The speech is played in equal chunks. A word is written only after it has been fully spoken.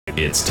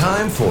It's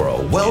time for a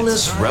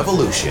Wellness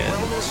Revolution.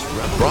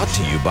 Brought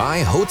to you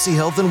by Hotze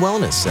Health and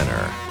Wellness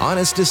Center.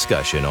 Honest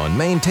discussion on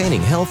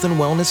maintaining health and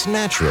wellness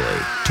naturally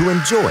to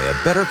enjoy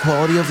a better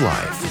quality of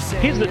life.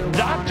 He's the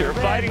doctor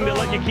fighting to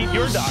let you keep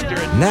your doctor.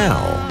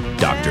 Now,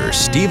 Dr.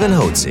 Stephen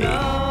Hotze.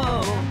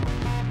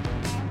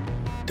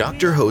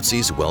 Dr.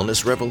 Hotze's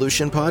Wellness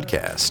Revolution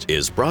podcast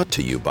is brought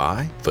to you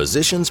by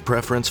Physicians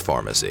Preference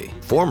Pharmacy,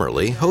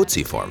 formerly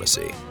Hotze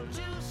Pharmacy.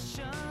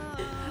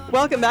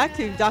 Welcome back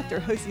to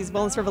Dr. Hotze's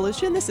Wellness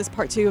Revolution. This is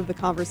part 2 of the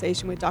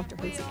conversation with Dr.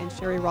 Hotze and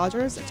Sherry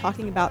Rogers,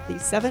 talking about the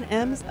 7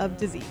 M's of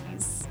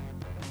disease.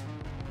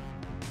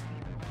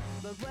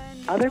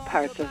 Other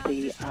parts of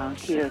the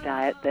keto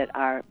diet that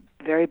are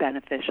very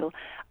beneficial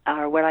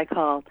are what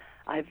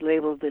I've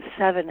labeled the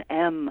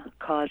 7M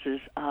causes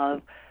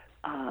of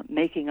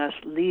making us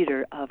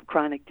leader of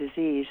chronic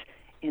disease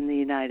in the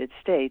United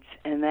States,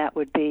 and that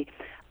would be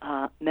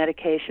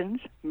medications,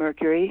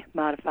 mercury,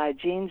 modified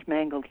genes,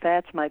 mangled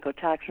fats,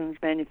 mycotoxins,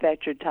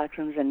 manufactured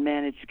toxins, and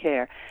managed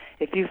care.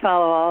 If you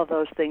follow all of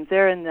those things,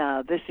 they're in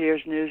this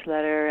year's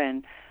newsletter,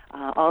 and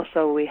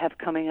also we have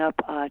coming up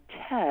a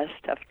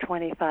test of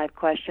 25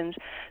 questions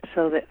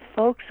so that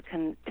folks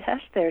can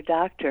test their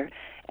doctor,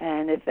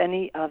 and if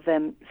any of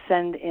them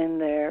send in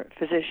their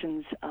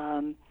physician's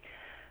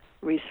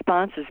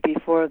responses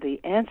before the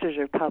answers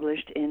are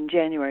published in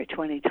January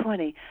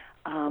 2020,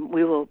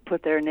 we will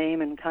put their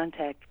name and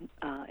contact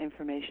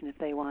information if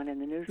they want in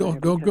the newsletter.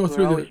 Go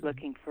through we're always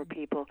looking for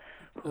people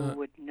who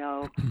would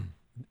know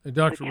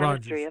Dr. the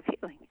chemistry of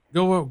healing.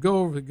 Go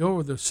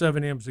over the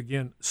 7 M's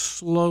again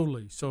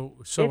slowly. So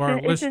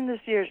it's in this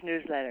year's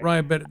newsletter.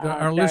 Right, but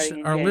our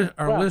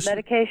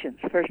medications.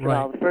 First of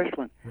all, the first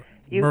one.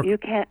 You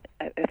can't.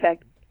 In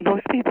fact,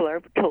 most people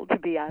are told to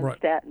be on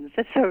statins.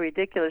 That's so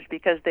ridiculous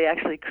because they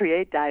actually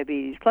create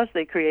diabetes. Plus,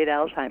 they create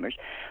Alzheimer's.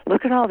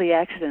 Look at all the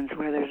accidents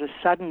where there's a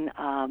sudden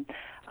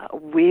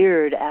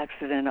weird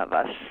accident of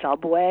a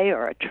subway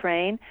or a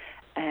train,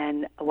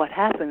 and what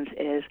happens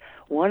is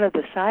one of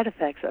the side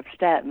effects of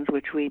statins,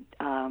 which we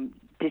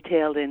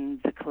detailed in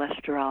the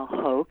cholesterol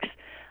hoax.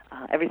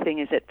 Everything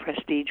is at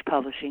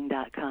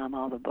prestigepublishing.com,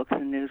 all the books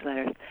and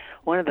newsletters.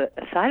 One of the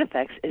side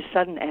effects is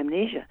sudden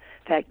amnesia.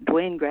 In fact,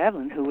 Dwayne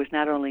Gravlin, who was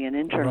not only an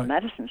internal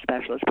medicine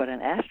specialist but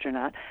an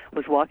astronaut,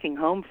 was walking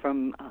home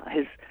from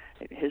his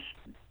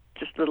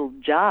just little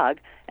jog,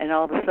 and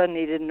all of a sudden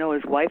he didn't know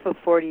his wife of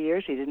 40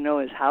 years, he didn't know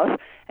his house,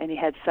 and he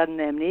had sudden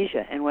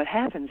amnesia. And what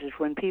happens is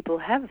when people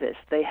have this,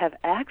 they have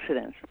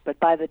accidents, but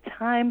by the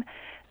time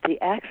the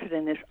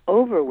accident is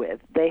over with,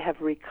 they have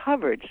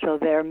recovered, so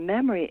their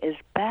memory is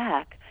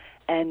back,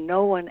 and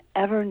no one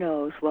ever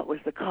knows what was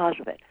the cause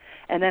of it.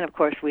 And then, of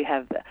course, we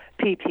have the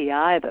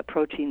PPI, the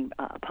protein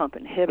pump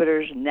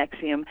inhibitors,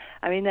 Nexium.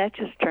 I mean, that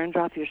just turns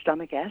off your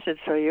stomach acid,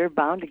 so you're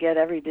bound to get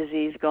every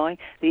disease going.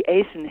 The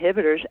ACE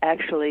inhibitors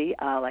actually,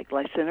 like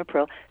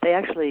lisinopril, they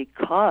actually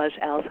cause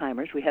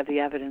Alzheimer's. We have the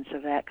evidence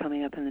of that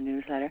coming up in the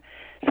newsletter.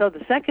 So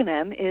the second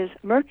M is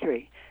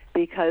mercury,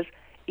 because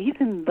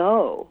even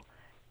though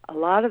a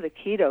lot of the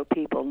keto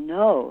people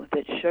know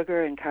that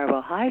sugar and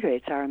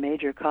carbohydrates are a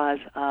major cause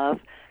of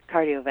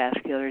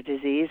cardiovascular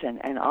disease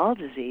and all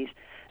disease,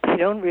 they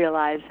don't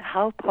realize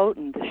how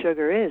potent the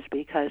sugar is,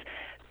 because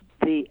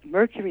the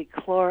mercury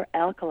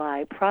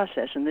chloralkali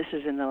process, and this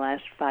is in the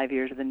last 5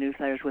 years of the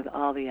newsletters with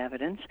all the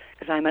evidence,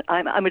 because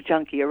I'm a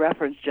junkie, a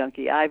reference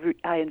junkie. I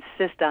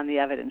insist on the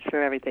evidence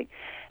for everything.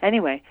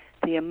 Anyway,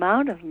 the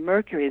amount of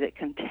mercury that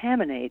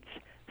contaminates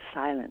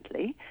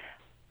silently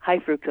high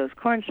fructose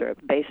corn syrup,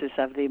 basis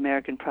of the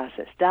American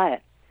processed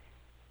diet,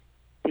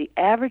 the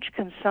average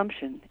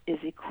consumption is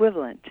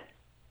equivalent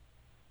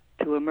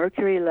to a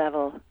mercury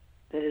level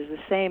that is the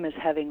same as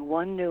having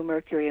one new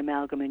mercury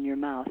amalgam in your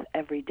mouth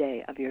every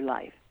day of your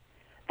life.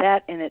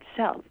 That in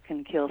itself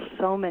can kill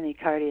so many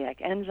cardiac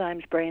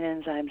enzymes, brain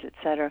enzymes,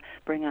 etc.,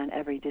 bring on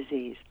every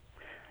disease.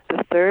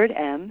 The third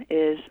M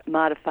is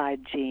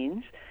modified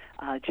genes,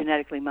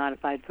 genetically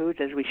modified foods,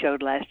 as we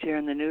showed last year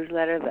in the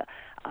newsletter. The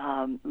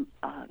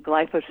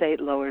glyphosate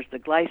lowers the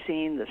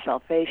glycine, the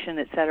sulfation,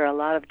 etc., a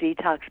lot of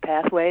detox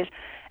pathways.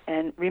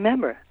 And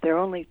remember, there are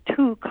only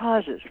 2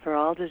 causes for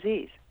all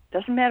disease.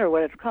 Doesn't matter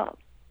what it's called.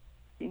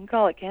 You can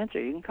call it cancer,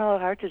 you can call it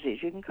heart disease,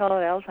 you can call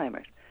it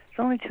Alzheimer's. There's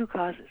only 2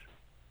 causes.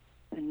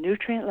 The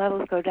nutrient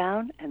levels go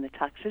down and the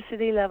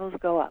toxicity levels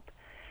go up.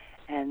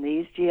 And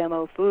these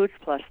GMO foods,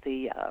 plus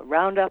the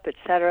Roundup,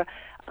 etc.,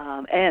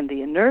 and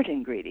the inert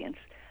ingredients,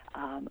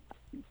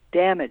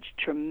 damage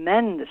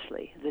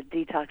tremendously the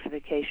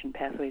detoxification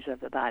pathways of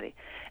the body.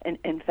 And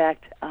in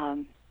fact,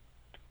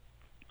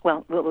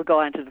 we'll go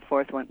on to the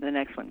fourth one, the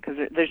next one, because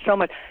there's so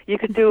much. You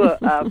could do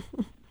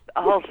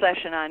a whole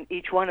session on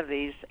each one of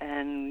these,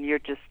 and you're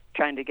just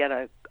trying to get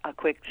a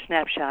quick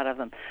snapshot of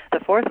them. The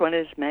fourth one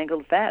is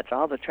mangled fats,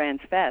 all the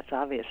trans fats,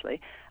 obviously.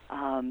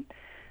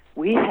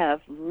 We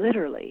have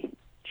literally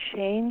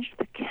changed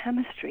the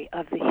chemistry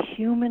of the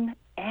human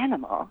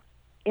animal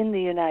in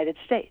the United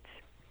States.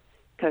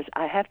 Because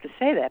I have to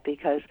say that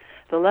because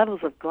the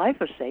levels of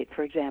glyphosate,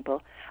 for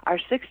example, are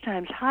 6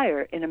 times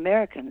higher in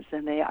Americans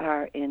than they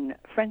are in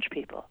French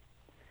people.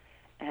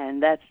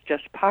 And that's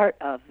just part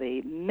of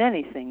the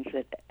many things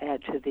that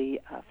add to the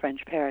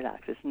French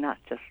paradox. It's not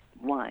just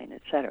wine,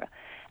 etc.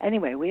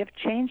 Anyway, we have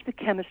changed the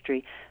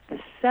chemistry. The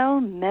cell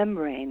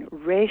membrane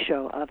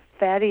ratio of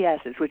fatty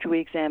acids, which we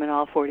examine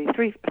all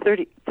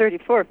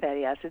 34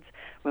 fatty acids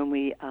when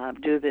we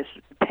do this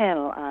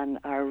panel on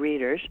our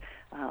readers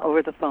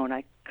over the phone.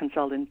 I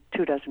consult in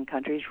 24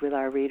 countries with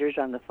our readers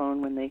on the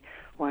phone when they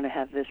want to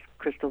have this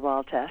crystal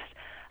ball test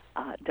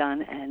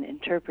done and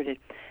interpreted.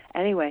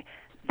 Anyway,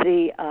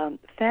 the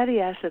fatty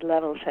acid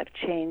levels have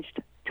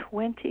changed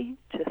 20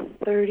 to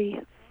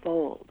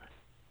 30-fold.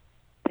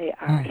 They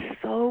are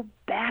so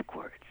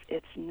backwards.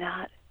 It's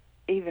not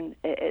even.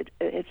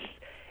 It's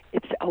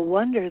a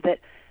wonder that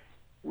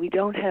we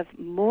don't have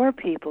more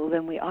people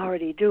than we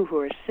already do who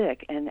are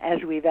sick. And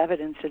as we've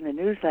evidenced in the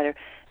newsletter,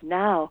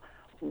 now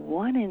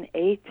 1 in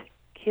 8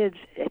 kids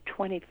at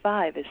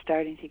 25 is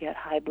starting to get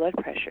high blood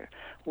pressure.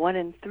 1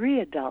 in 3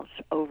 adults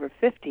over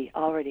 50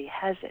 already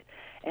has it.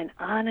 And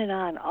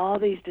on, all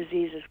these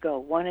diseases go.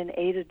 1 in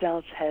 8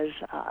 adults has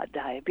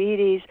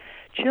diabetes.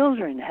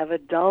 Children have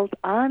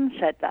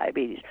adult-onset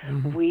diabetes.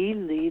 Mm-hmm. We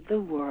lead the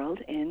world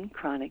in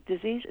chronic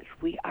diseases.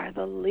 We are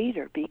the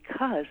leader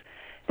because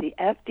the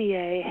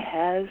FDA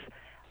has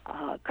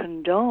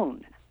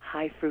condoned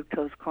high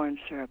fructose corn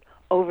syrup,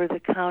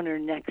 over-the-counter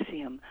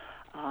Nexium,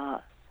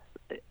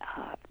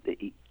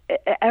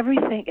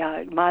 everything,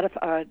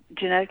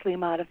 genetically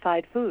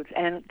modified foods,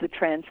 and the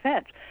trans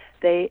fats.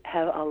 They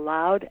have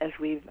allowed, as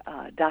we've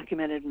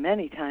documented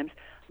many times,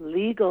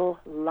 legal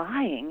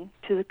lying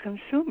to the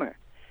consumer.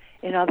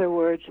 In other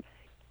words,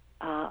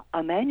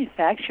 a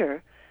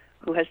manufacturer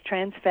who has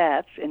trans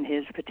fats in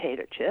his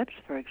potato chips,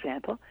 for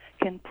example,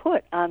 can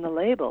put on the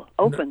label,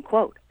 open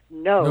quote,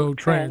 no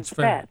trans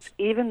fats,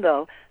 even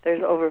though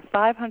there's over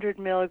 500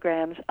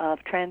 milligrams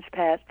of trans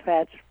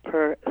fats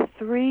per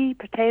 3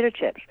 potato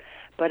chips.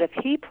 But if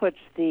he puts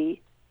the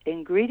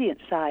ingredient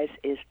size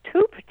is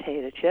 2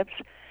 potato chips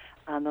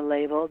on the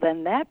label,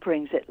 then that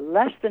brings it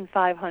less than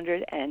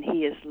 500, and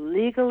he is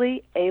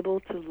legally able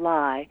to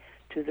lie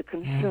to the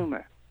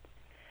consumer.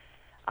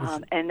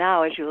 And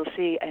now, as you'll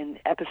see in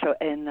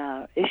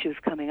issues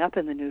coming up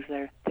in the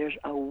newsletter, there's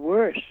a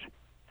worse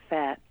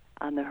fat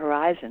on the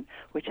horizon,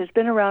 which has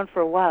been around for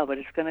a while, but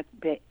it's going to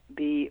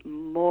be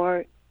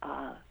more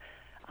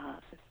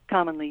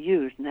commonly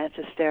used, and that's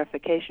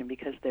esterification,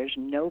 because there's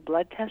no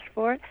blood test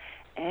for it,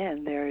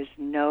 and there is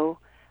no,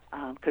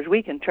 because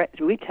we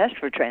test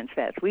for trans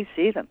fats, we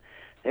see them.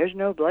 There's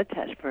no blood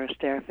test for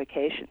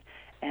esterification,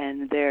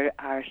 and there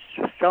are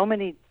so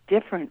many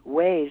different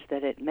ways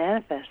that it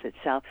manifests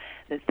itself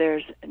that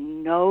there's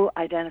no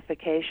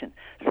identification.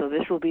 So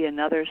this will be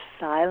another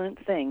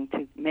silent thing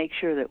to make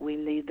sure that we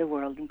lead the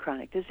world in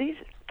chronic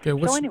diseases. Okay,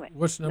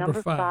 what's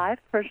number 5?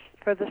 For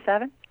the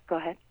 7? Go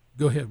ahead.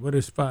 Go ahead. What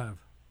is 5?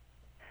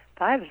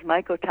 5 is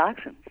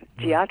mycotoxins,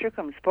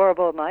 Geotrichum,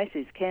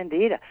 Sporobomyces,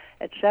 Candida,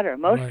 etc.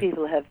 Most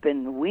people have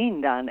been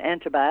weaned on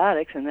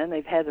antibiotics, and then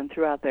they've had them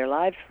throughout their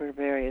lives for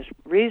various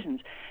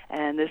reasons.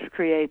 And this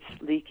creates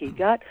leaky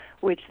gut,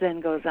 which then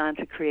goes on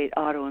to create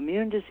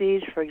autoimmune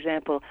disease. For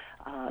example,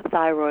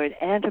 thyroid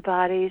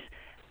antibodies,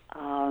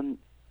 metabolites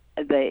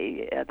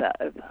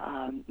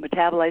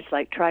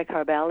like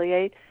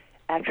tricarbaleate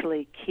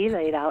actually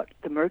chelate out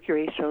the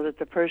mercury so that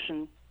the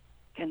person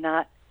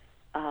cannot,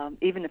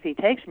 even if he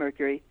takes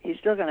mercury, he's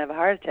still going to have a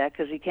heart attack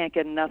because he can't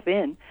get enough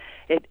in.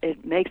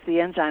 It makes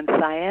the enzyme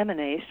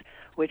thiaminase,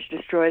 which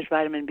destroys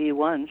vitamin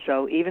B1.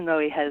 So even though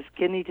he has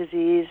kidney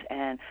disease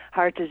and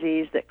heart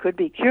disease that could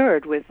be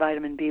cured with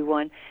vitamin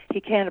B1, he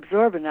can't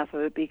absorb enough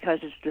of it because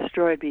it's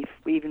destroyed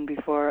even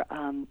before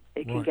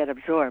it can get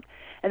absorbed.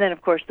 And then,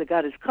 of course, the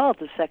gut is called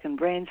the second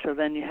brain, so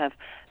then you have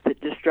the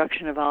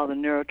destruction of all the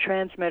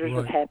neurotransmitters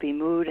of happy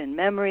mood and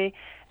memory.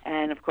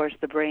 And, of course,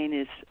 the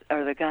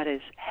gut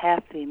is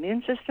half the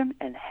immune system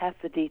and half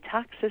the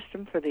detox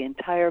system for the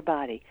entire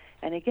body.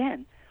 And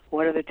again,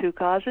 what are the 2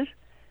 causes?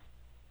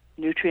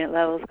 Nutrient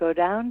levels go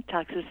down,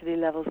 toxicity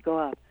levels go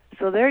up.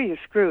 So there you're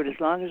screwed as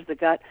long as the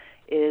gut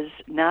is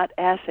not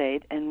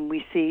assayed, and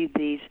we see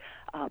these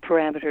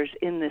parameters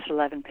in this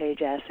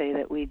 11-page assay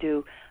that we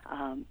do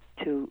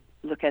to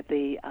look at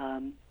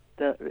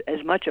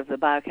as much of the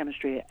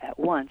biochemistry at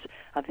once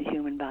of the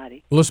human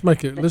body.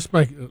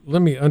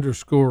 Let me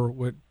underscore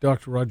what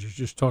Dr. Rogers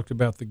just talked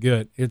about the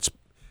gut.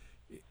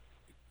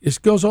 It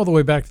goes all the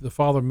way back to the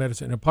father of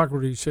medicine.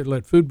 Hippocrates said,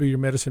 "Let food be your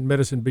medicine,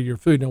 medicine be your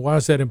food." Now, why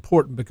is that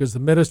important? Because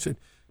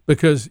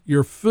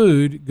your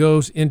food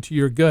goes into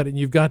your gut, and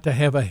you've got to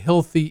have a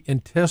healthy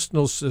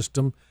intestinal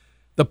system.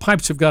 The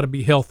pipes have got to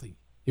be healthy.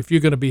 If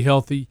you're going to be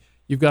healthy,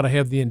 you've got to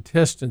have the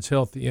intestines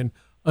healthy. And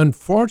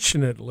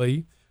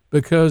unfortunately,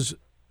 because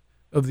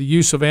of the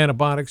use of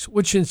antibiotics,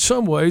 which in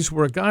some ways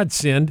were a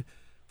godsend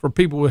for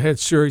people who had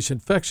serious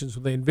infections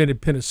when they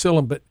invented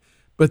penicillin,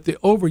 but the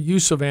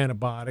overuse of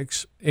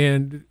antibiotics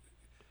and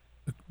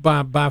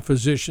by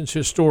physicians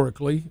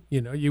historically,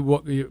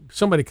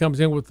 somebody comes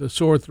in with a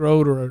sore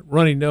throat or a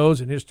runny nose,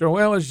 and let's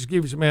just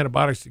give you some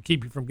antibiotics to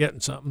keep you from getting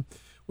something.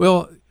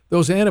 Well,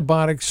 those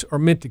antibiotics are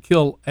meant to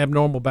kill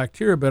abnormal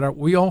bacteria, but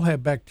we all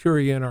have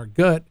bacteria in our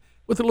gut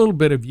with a little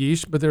bit of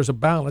yeast, but there's a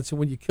balance. And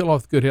when you kill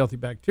off good, healthy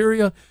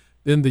bacteria,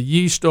 then the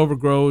yeast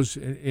overgrows,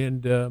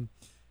 and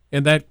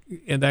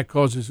that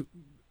causes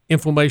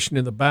inflammation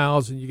in the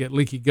bowels, and you get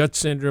leaky gut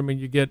syndrome, and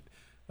you get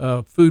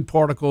food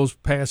particles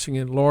passing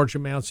in large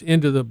amounts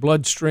into the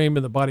bloodstream,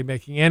 and the body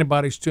making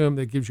antibodies to them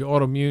that gives you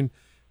autoimmune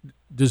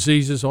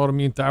diseases,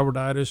 autoimmune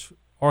thyroiditis,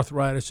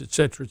 arthritis, et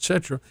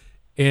cetera,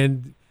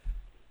 and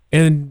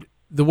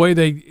the way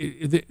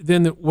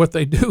what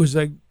they do is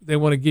they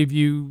want to give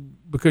you,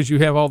 because you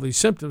have all these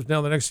symptoms.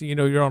 Now the next thing you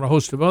know, you're on a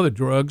host of other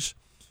drugs,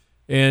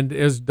 and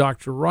as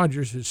Dr.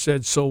 Rogers has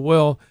said so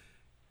well,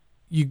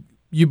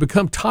 you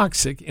become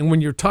toxic, and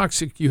when you're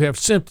toxic, you have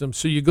symptoms.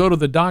 So you go to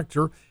the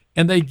doctor,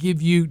 and they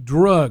give you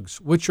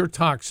drugs, which are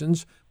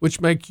toxins, which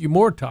make you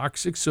more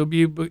toxic, so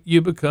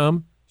you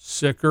become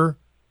sicker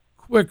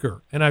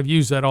quicker. And I've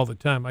used that all the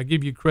time. I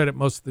give you credit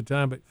most of the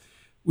time, but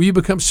you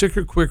become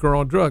sicker quicker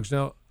on drugs.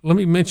 Now, let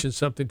me mention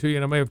something to you,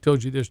 and I may have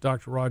told you this,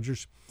 Dr.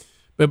 Rogers,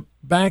 but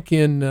back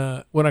in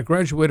when I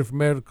graduated from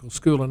medical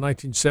school in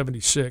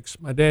 1976,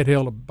 my dad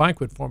held a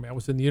banquet for me. I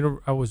was at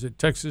University of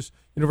Texas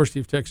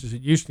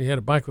at Houston. He had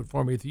a banquet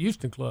for me at the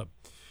Houston Club.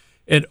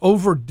 And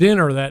over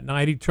dinner that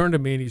night, he turned to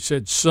me and he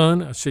said,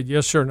 "Son," I said,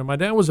 "Yes, sir." Now, my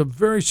dad was a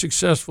very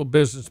successful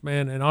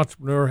businessman and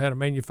entrepreneur, had a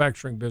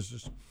manufacturing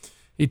business.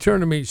 He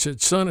turned to me and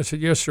said, "Son," I said,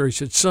 "Yes, sir." He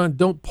said, "Son,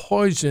 don't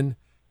poison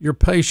your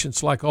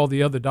patients like all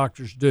the other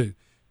doctors do.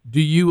 Do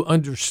you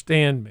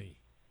understand me?"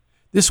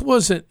 This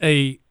wasn't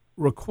a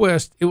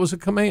request, it was a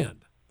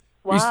command.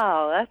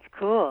 Wow, that's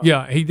cool.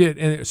 Yeah, he did.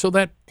 And so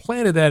that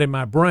planted that in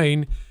my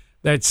brain,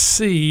 that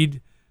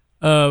seed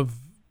of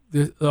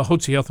the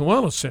Hotze Health and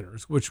Wellness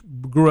Centers, which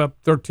grew up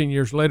 13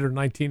 years later in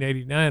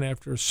 1989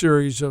 after a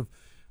series of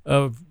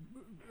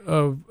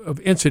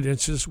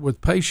incidences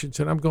with patients.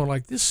 And I'm going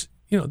like this,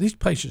 these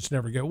patients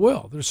never get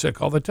well. They're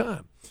sick all the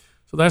time.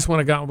 So that's when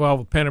I got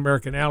involved with Pan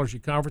American Allergy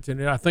Conference.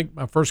 And I think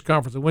my first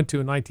conference I went to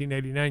in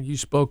 1989, you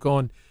spoke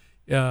on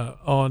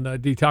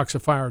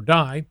Detoxify or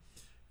Die,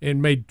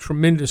 and made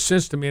tremendous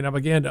sense to me. And I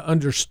began to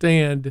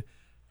understand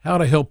how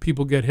to help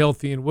people get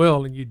healthy and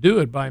well. And you do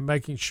it by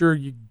making sure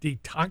you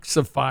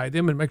detoxify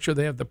them and make sure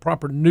they have the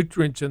proper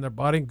nutrients in their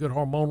body and good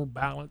hormonal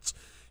balance.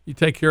 You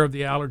take care of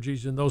the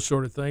allergies and those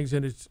sort of things,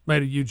 and it's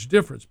made a huge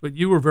difference. But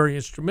you were very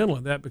instrumental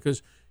in that,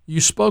 because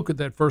you spoke at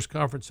that first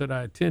conference that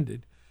I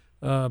attended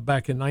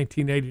back in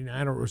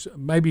 1989, or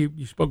maybe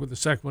you spoke with the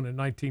second one in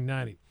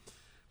 1990.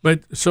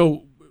 But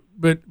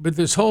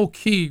this whole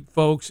key,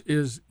 folks,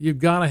 is you've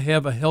got to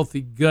have a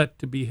healthy gut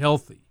to be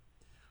healthy.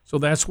 So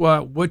that's why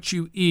what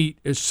you eat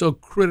is so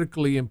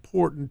critically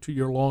important to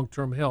your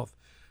long-term health.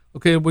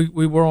 Okay,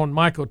 we were on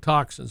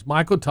mycotoxins.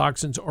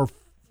 Mycotoxins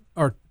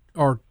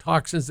are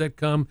toxins that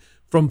come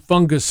from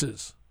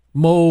funguses,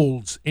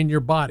 molds in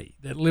your body,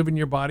 that live in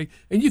your body.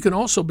 And you can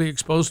also be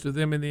exposed to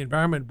them in the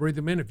environment, breathe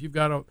them in. If you've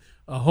got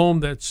a home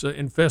that's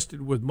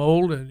infested with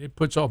mold and it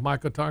puts off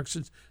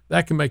mycotoxins,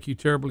 that can make you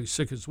terribly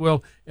sick as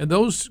well. And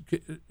those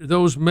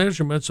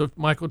measurements of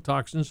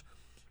mycotoxins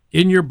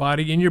in your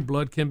body, in your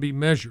blood, can be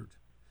measured.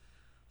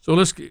 So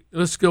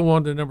let's go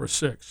on to number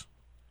 6.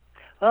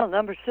 Well,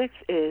 number 6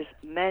 is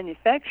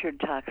manufactured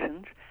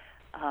toxins.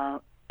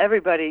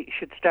 Everybody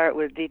should start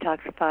with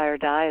Detoxify or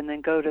Die and then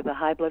go to the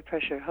high blood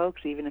pressure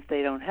hoax, even if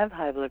they don't have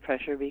high blood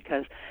pressure,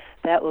 because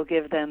that will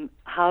give them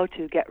how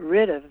to get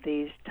rid of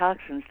these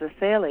toxins. The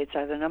phthalates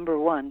are the number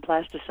one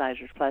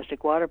plasticizers: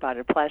 plastic water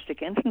bottle,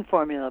 plastic infant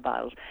formula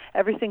bottles.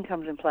 Everything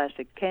comes in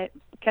plastic: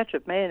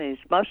 ketchup, mayonnaise,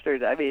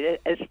 mustard. I mean,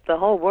 it's the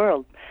whole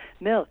world,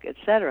 milk,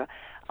 etc.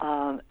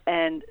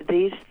 And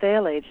these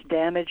phthalates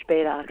damage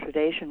beta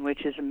oxidation,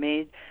 which is a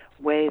main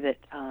way that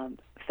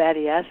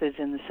fatty acids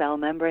in the cell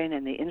membrane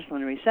and the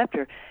insulin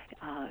receptor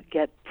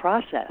get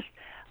processed.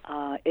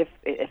 If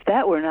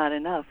that were not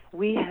enough,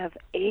 we have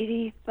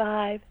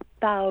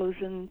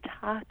 85,000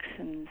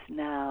 toxins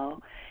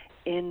now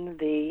in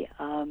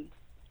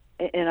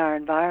our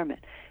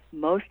environment,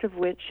 most of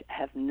which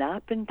have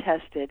not been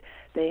tested.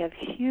 They have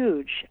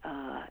huge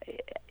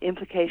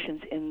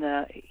implications in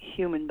the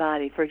human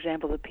body. For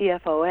example, the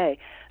PFOA,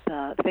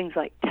 things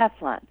like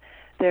Teflon,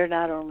 they're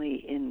not only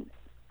in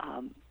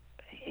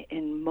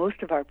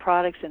most of our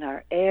products in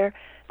our air,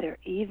 they're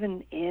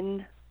even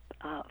in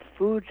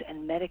foods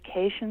and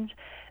medications.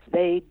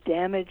 They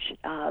damage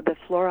the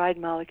fluoride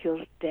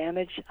molecules,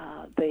 damage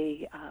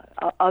the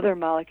other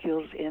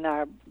molecules in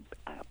our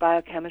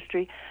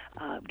biochemistry.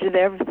 Do they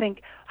ever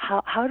think,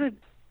 how did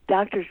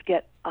doctors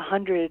get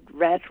 100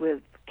 rats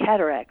with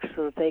cataracts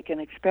so that they can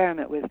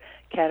experiment with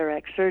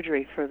cataract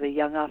surgery for the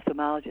young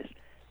ophthalmologist?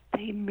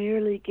 They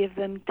merely give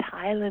them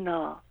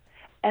Tylenol,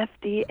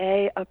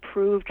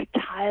 FDA-approved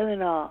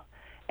Tylenol,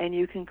 and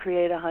you can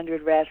create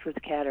 100 rats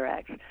with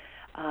cataracts.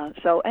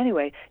 So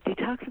anyway,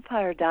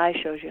 Detoxify or Die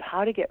shows you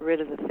how to get rid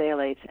of the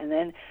phthalates, and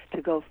then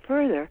to go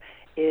further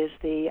is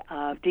the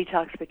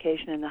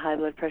detoxification in the high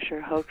blood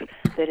pressure hoax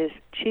that is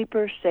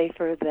cheaper,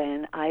 safer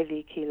than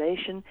IV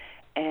chelation,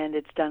 and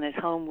it's done at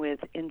home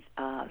with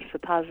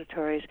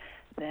suppositories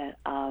that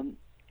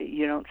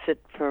you don't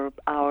sit for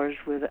hours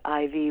with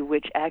IV,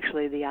 which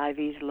actually the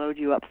IVs load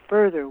you up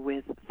further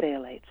with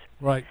phthalates.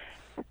 Right.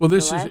 Well,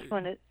 this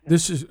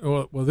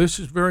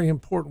is very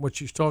important what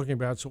she's talking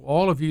about. So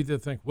all of you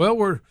that think, well,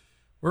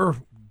 we're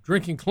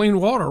drinking clean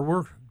water,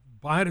 we're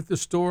buying it at the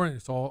store,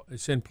 and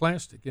it's in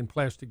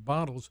plastic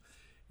bottles,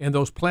 and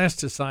those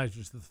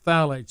plasticizers, the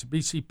phthalates,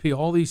 BCP,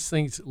 all these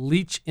things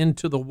leach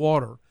into the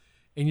water,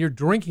 and you're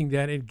drinking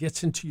that, and it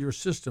gets into your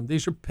system.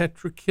 These are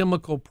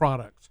petrochemical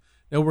products.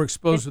 Now we're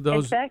exposed to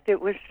those. In fact,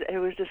 it was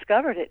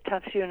discovered at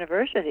Tufts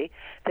University.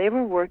 They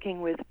were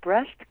working with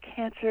breast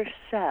cancer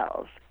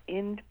cells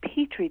in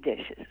petri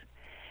dishes,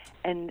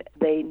 and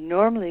they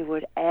normally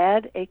would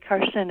add a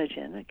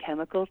carcinogen, a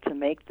chemical to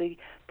make the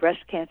breast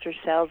cancer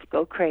cells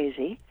go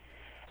crazy,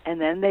 and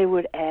then they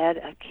would add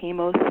a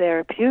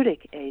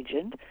chemotherapeutic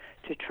agent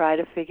to try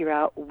to figure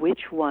out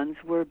which ones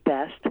were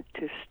best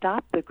to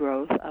stop the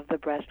growth of the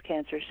breast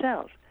cancer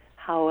cells.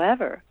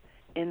 However,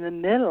 in the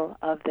middle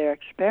of their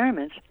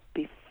experiments,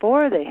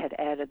 before they had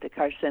added the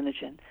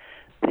carcinogen,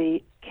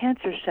 the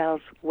cancer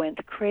cells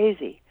went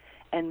crazy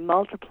and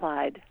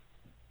multiplied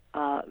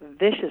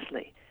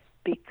viciously,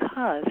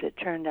 because it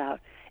turned out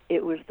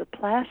it was the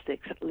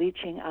plastics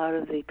leaching out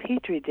of the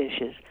petri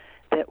dishes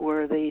that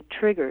were the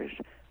triggers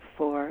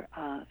for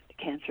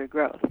cancer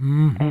growth.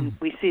 Mm-hmm. And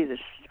we see this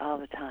all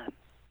the time.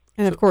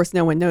 And of course,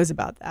 no one knows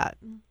about that.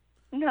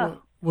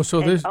 No. Well,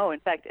 so in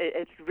fact,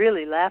 it's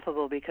really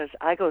laughable, because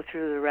I go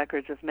through the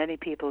records of many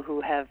people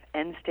who have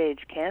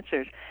end-stage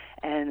cancers,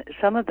 and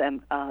some of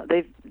them,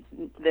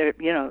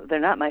 they're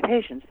not my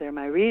patients, they're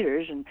my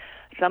readers, and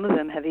some of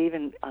them have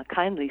even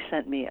kindly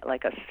sent me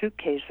like a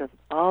suitcase of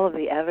all of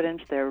the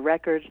evidence, their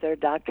records, their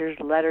doctor's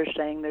letters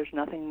saying there's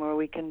nothing more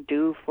we can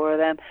do for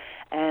them,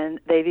 and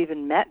they've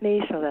even met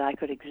me so that I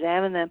could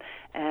examine them.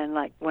 And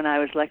like when I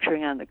was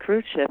lecturing on the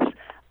cruise ships,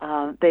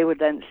 they would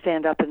then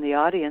stand up in the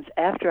audience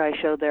after I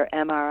showed their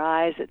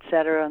MRIs, et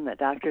cetera, and the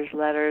doctor's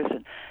letters,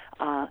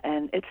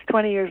 and it's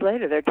 20 years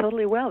later. They're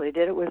totally well. They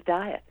did it with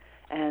diet.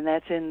 And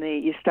that's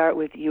you start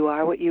with You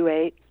Are What You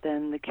Ate,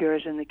 then The Cure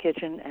is in the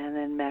Kitchen, and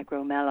then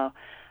Macro Mellow.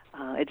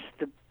 It's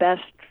the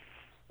best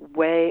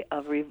way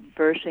of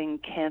reversing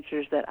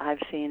cancers that I've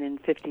seen in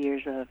 50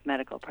 years of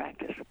medical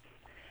practice.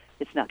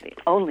 It's not the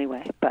only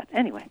way, but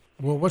anyway.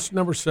 Well, what's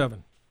number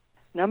 7?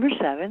 Number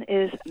 7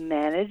 is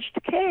managed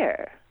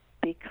care,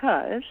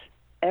 because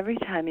every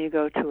time you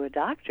go to a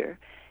doctor,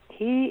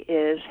 he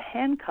is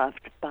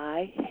handcuffed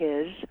by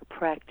his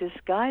practice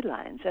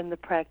guidelines, and the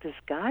practice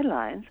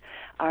guidelines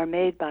are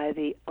made by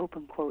the,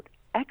 open quote,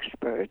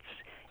 experts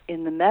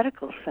in the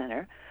medical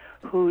center,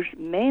 whose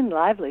main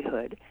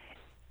livelihood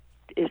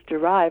is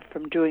derived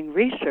from doing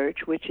research,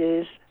 which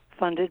is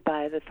funded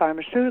by the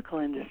pharmaceutical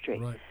industry.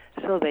 Right.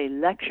 So they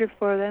lecture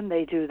for them,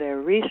 they do their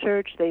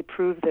research, they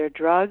prove their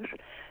drugs.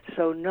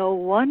 So no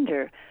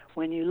wonder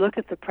when you look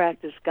at the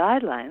practice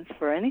guidelines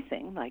for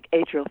anything like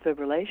atrial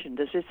fibrillation,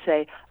 does it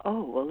say,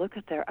 oh, well, look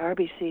at their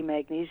RBC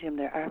magnesium,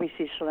 their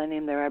RBC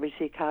selenium, their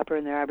RBC copper,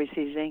 and their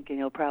RBC zinc, and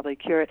you'll probably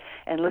cure it.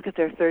 And look at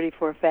their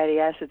 34 fatty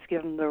acids,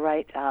 give them the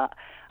right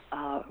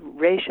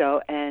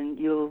ratio, and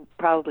you'll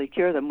probably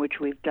cure them, which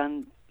we've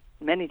done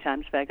many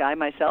times. In fact, I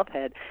myself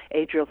had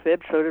atrial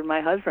fib, so did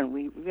my husband.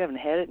 We haven't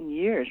had it in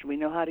years. We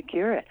know how to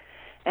cure it.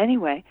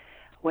 Anyway,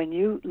 when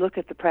you look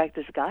at the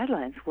practice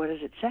guidelines, what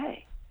does it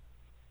say?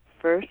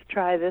 First,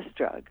 try this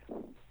drug,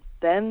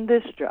 then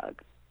this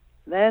drug,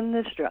 then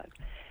this drug.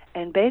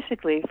 And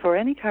basically, for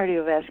any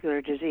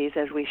cardiovascular disease,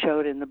 as we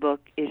showed in the book,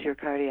 Is Your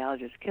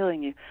Cardiologist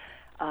Killing You?,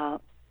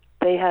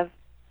 they have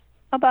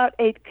about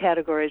 8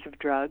 categories of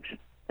drugs,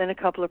 then a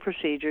couple of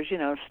procedures,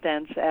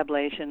 stents,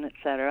 ablation,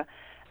 etc.,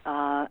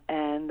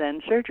 and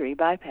then surgery,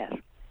 bypass.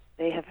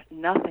 They have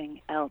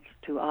nothing else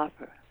to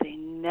offer. They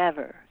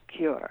never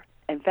cure.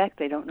 In fact,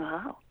 they don't know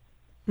how.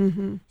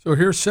 Mm-hmm. So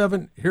here's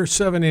seven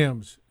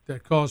M's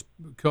that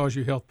cause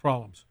you health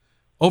problems.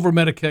 Over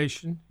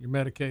medication, you're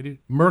medicated.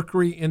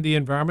 Mercury in the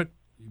environment,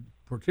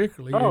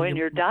 particularly in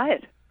your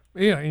diet.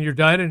 Yeah, in your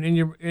diet and in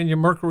your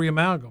mercury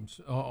amalgams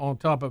on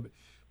top of it.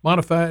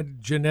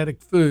 Modified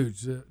genetic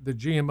foods, the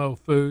GMO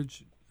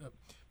foods,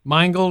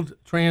 mangled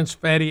trans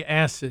fatty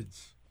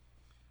acids,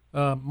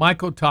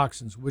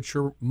 mycotoxins, which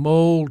are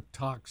mold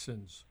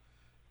toxins,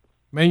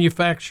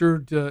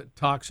 manufactured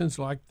toxins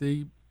like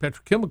the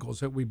petrochemicals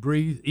that we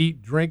breathe,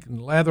 eat, drink, and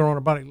lather on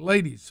our body.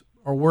 Ladies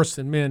are worse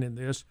than men in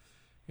this,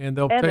 and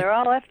they're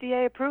all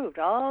FDA approved.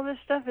 All this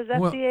stuff is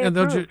FDA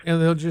approved.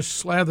 They'll just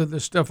slather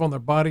this stuff on their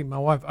body. My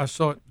wife, I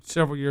saw it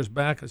several years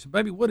back. I said,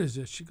 "Baby, what is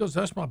this?" She goes,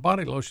 "That's my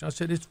body lotion." I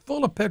said, "It's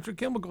full of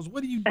petrochemicals.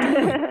 What are you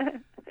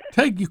doing?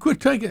 You quit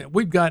taking it."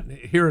 We've got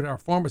here at our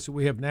pharmacy,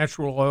 we have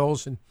natural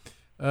oils and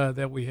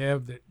that we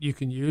have that you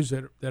can use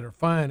that are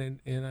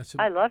fine. And I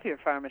said, I love your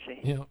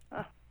pharmacy.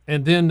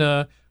 And then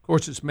of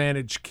course it's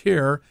managed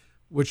care,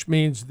 which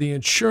means the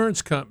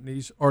insurance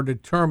companies are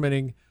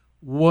determining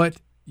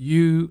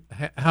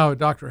how a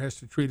doctor has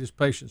to treat his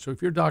patient. So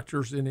if your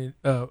doctor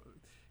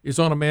is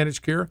on a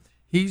managed care,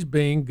 he's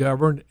being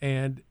governed,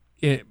 and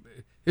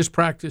his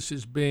practice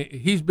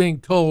he's being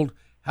told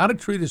how to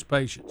treat his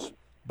patients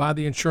by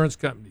the insurance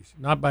companies,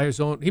 not by his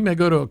own. He may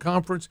go to a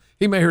conference.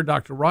 He may hear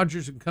Dr.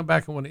 Rogers and come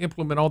back and want to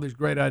implement all these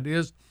great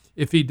ideas.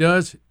 If he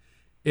does,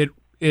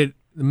 the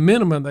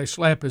minimum they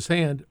slap his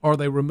hand or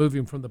they remove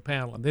him from the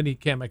panel, and then he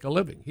can't make a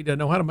living. He doesn't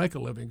know how to make a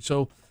living,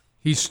 so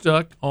he's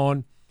stuck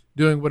on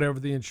doing whatever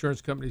the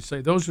insurance companies say.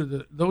 Those are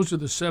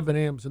the 7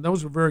 M's, and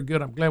those are very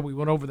good. I'm glad we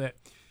went over that.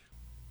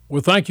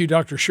 Well, thank you,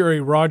 Dr.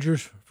 Sherry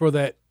Rogers, for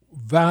that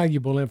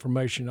valuable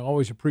information. I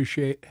always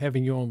appreciate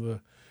having you on the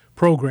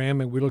program,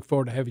 and we look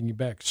forward to having you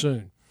back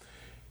soon.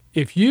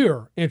 If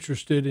you're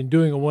interested in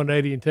doing a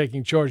 180 and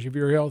taking charge of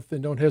your health,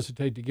 then don't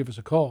hesitate to give us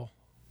a call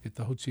at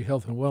the Hotze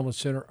Health and Wellness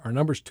Center. Our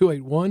number is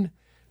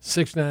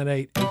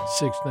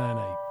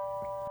 281-698-8698.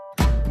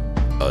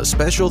 A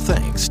special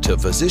thanks to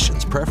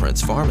Physicians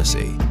Preference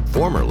Pharmacy,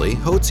 formerly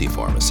Hotze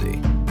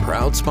Pharmacy,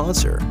 proud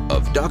sponsor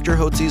of Dr.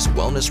 Hotze's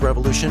Wellness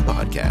Revolution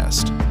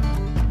podcast.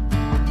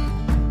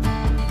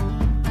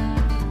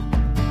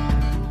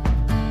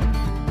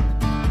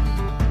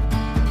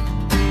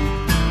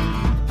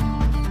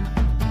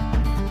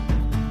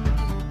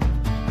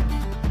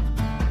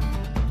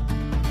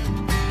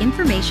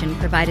 Information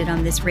provided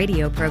on this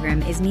radio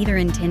program is neither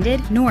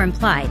intended nor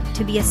implied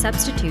to be a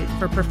substitute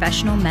for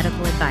professional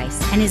medical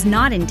advice and is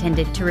not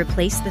intended to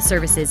replace the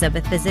services of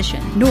a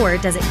physician, nor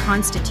does it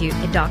constitute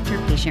a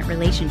doctor-patient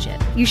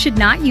relationship. You should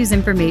not use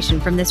information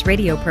from this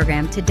radio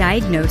program to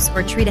diagnose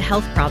or treat a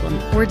health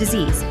problem or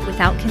disease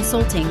without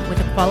consulting with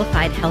a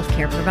qualified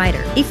healthcare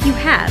provider. If you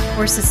have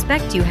or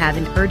suspect you have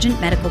an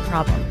urgent medical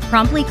problem,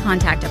 promptly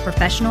contact a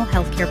professional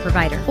healthcare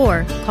provider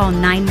or call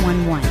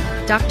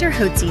 911. Dr.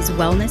 Hotze's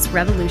Wellness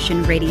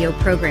Revolution radio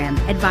program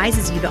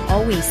advises you to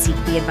always seek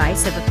the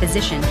advice of a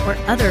physician or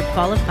other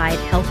qualified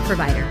health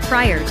provider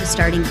prior to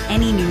starting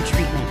any new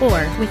treatment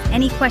or with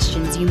any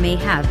questions you may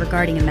have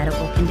regarding a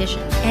medical condition.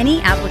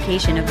 Any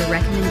application of the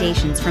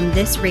recommendations from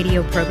this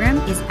radio program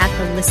is at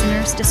the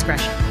listener's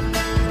discretion.